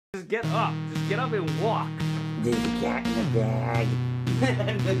just get up. Just get up and walk. There's a cat in the bag.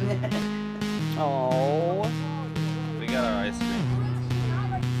 Oh. We got our ice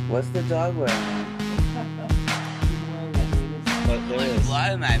cream. What's the dog wearing? But there is.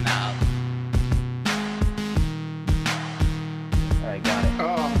 Blood in my mouth. Alright, got it.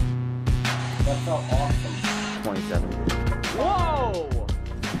 Oh. That felt awesome. 27. Whoa!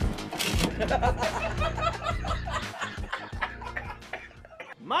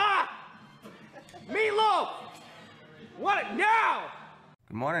 Ma! Meatloaf! What now?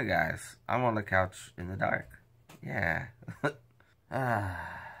 Good morning, guys. I'm on the couch in the dark. Yeah.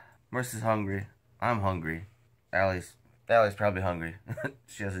 Marissa's hungry. I'm hungry. Allie's probably hungry.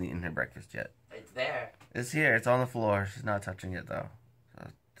 She hasn't eaten her breakfast yet. It's there. It's here. It's on the floor. She's not touching it, though. So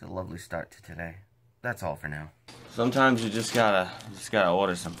it's a lovely start to today. That's all for now. Sometimes you just gotta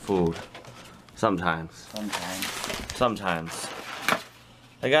order some food. Sometimes.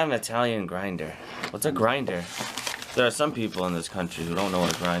 I got an Italian grinder. What's a grinder? There are some people in this country who don't know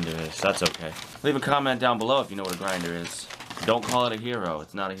what a grinder is. That's okay. Leave a comment down below if you know what a grinder is. Don't call it a hero.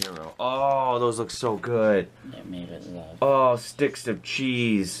 It's not a hero. Oh, those look so good. They're made with love. Oh, sticks of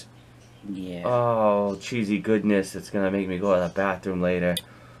cheese. Yeah. Oh, cheesy goodness. It's gonna make me go to the bathroom later.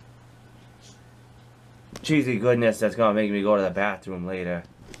 Cheesy goodness that's gonna make me go to the bathroom later.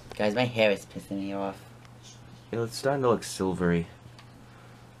 Guys, my hair is pissing me off. It's starting to look silvery.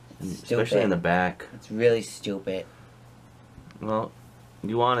 It's Especially stupid. in the back. It's really stupid. Well,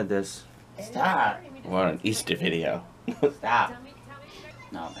 you wanted this. Stop. We're on an Easter video. Stop.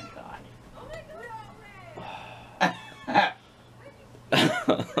 Oh my god.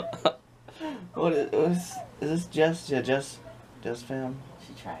 What is this Jess fam?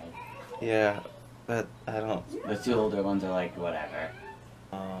 She tried. Yeah, but I don't. The two older ones are like, whatever.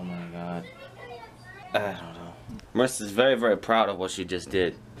 Oh my god. I don't know. Marissa's very, very proud of what she just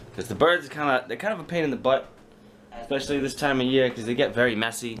did. Because the birds they're kind of a pain in the butt. Especially this time of year because they get very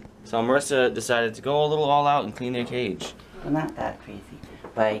messy. So Marissa decided to go a little all out and clean their cage. Well, not that crazy.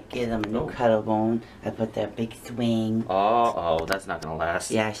 But I gave them a new cuddle bone. I put their big swing. Oh, that's not gonna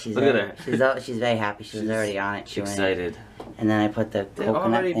last. Yeah, she's Look very, at her. she's very happy. She's already on it. She's doing it. excited. And then I put the They coconut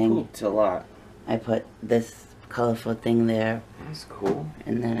already thing. pooped a lot. I put this colorful thing there. That's cool.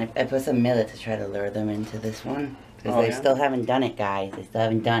 And then I put some millet to try to lure them into this one. Because Oh, they yeah? still haven't done it, guys. They still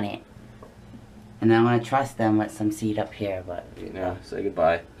haven't done it. And I'm going to trust them with some seed up here, but... Yeah, say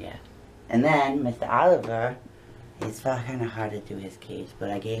goodbye. Yeah. And then, Mr. Oliver, it's kind of hard to do his cage,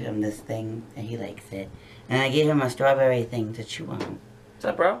 but I gave him this thing, and he likes it. And I gave him a strawberry thing to chew on. What's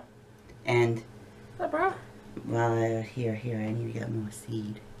up, bro? And... What's up, bro? Well, here, I need to get more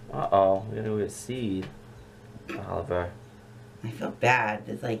seed. Uh-oh, we're gonna do a seed. Oliver. I feel bad.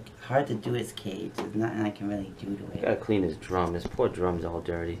 It's like hard to do his cage. There's nothing I can really do to it. Gotta clean his drum. His poor drum's all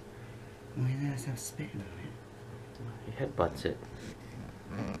dirty. Why not stop spitting on it? He headbutts it.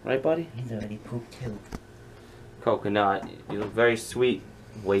 Right, buddy? He's already pooped too. Coconut, you look very sweet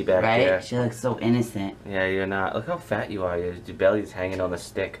way back Right? there. She looks so innocent. Yeah, you're not. Look how fat you are. Your belly's hanging on the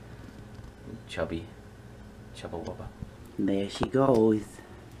stick. Chubby. Chubba wubba. There she goes.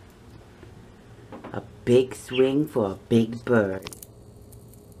 A big swing for a big bird.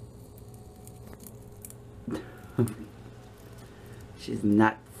 She's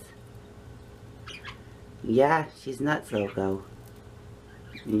nuts. Yeah, she's nuts, loco.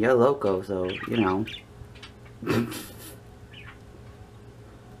 You're loco, so, you know.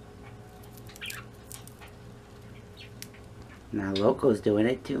 Now Loco's doing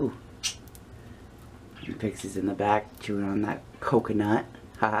it too. And Pixie's in the back chewing on that coconut.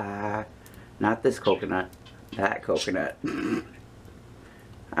 Ha ha ha. Not this coconut. That coconut.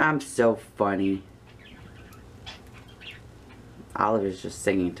 I'm so funny. Oliver's just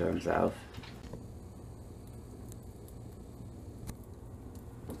singing to himself.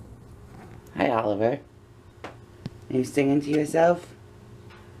 Hi, Oliver. Are you singing to yourself?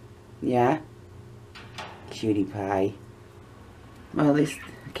 Yeah? Cutie pie. Well, at least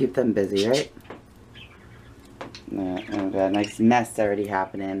keep them busy, right? I've got a nice mess already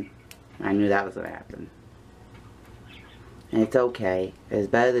happening. I knew that was going to happen. And it's okay. It's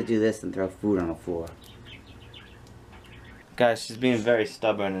better to do this than throw food on the floor. Guys, she's being very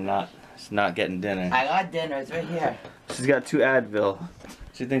stubborn and not getting dinner. I got dinner. It's right here. She's got 2 Advil.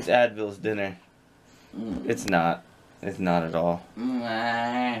 She thinks Advil's dinner. It's not. It's not at all.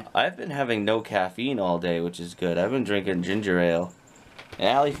 I've been having no caffeine all day, which is good. I've been drinking ginger ale. And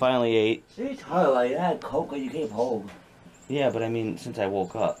Allie finally ate. She's tired like that. Coke you came home. Yeah, but I mean, since I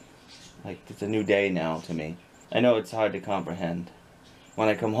woke up. Like, it's a new day now to me. I know it's hard to comprehend. When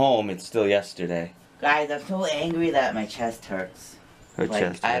I come home, it's still yesterday. Guys, I'm so angry that my chest hurts. Her Like,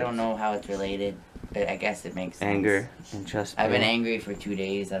 chest I hurts. don't know how it's related, but I guess it makes sense. Anger and chest pain. I've been angry for 2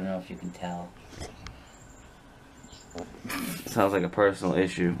 days. I don't know if you can tell. Sounds like a personal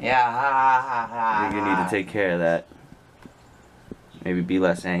issue. Yeah, ha ha ha ha. You need to take care of that. Maybe be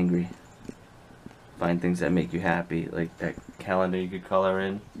less angry. Find things that make you happy, like that calendar you could color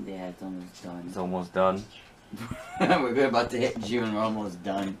in. Yeah, it's almost done. It's almost done. We're about to hit June. We're almost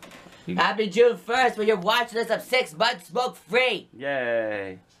done. You- Happy June 1st when you're watching this. I'm 6 months smoke free.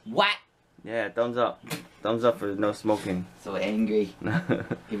 Yay! What? Yeah, thumbs up. Thumbs up for no smoking. So angry.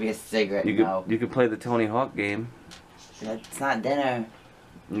 Give me a cigarette now. You could play the Tony Hawk game. That's not dinner.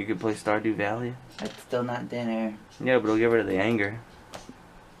 You could play Stardew Valley. That's still not dinner. Yeah, but it'll get rid of the anger.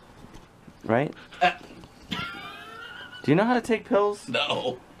 Right? Do you know how to take pills?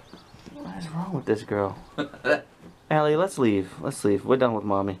 No. What is wrong with this girl? Allie, let's leave. Let's leave. We're done with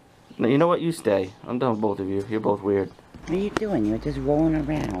mommy. No, you know what? You stay. I'm done with both of you. You're both weird. What are you doing? You're just rolling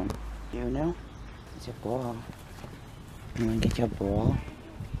around. You know? It's your ball. You wanna get your ball?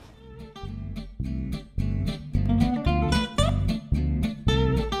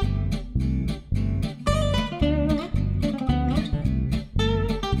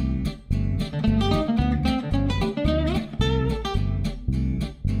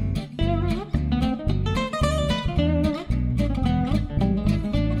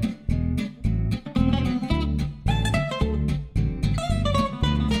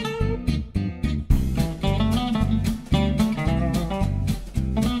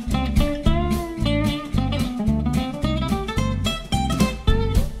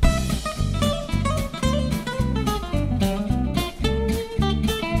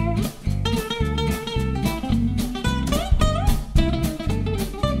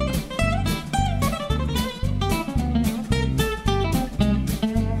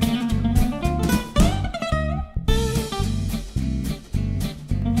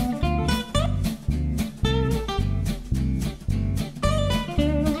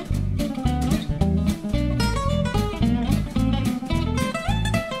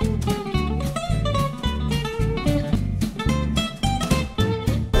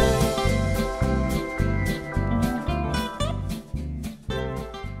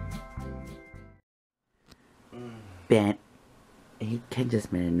 Ben, Ken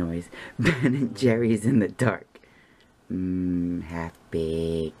just made a noise. Ben and Jerry's in the dark. Half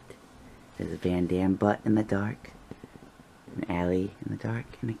baked. There's a Van Dam butt in the dark. An Allie in the dark.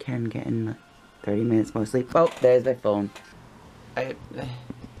 And a Ken getting 30 minutes more sleep. Oh, there's my phone. I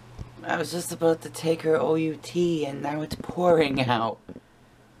was just about to take her OUT and now it's pouring out.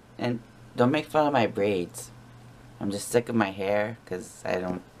 And don't make fun of my braids. I'm just sick of my hair because I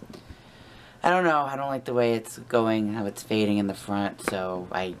don't know, I don't like the way it's going, how it's fading in the front, so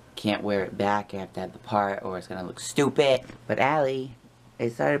I can't wear it back. I have to have the part or it's gonna look stupid. But Allie,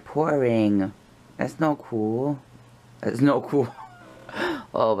 it started pouring. That's no cool. That's no cool.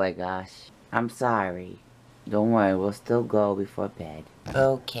 Oh my gosh. I'm sorry. Don't worry, we'll still go before bed.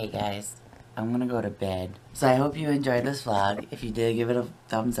 Okay guys, I'm gonna go to bed. So I hope you enjoyed this vlog. If you did, give it a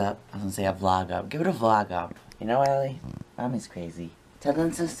thumbs up. I was gonna say a vlog up. Give it a vlog up. You know, Allie? Mommy's crazy. Tell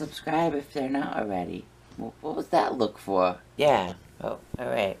them to subscribe if they're not already. What was that look for? Yeah. Oh,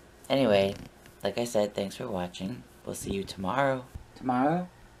 alright. Anyway, like I said, thanks for watching. We'll see you tomorrow. Tomorrow?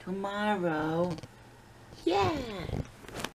 Tomorrow. Yeah.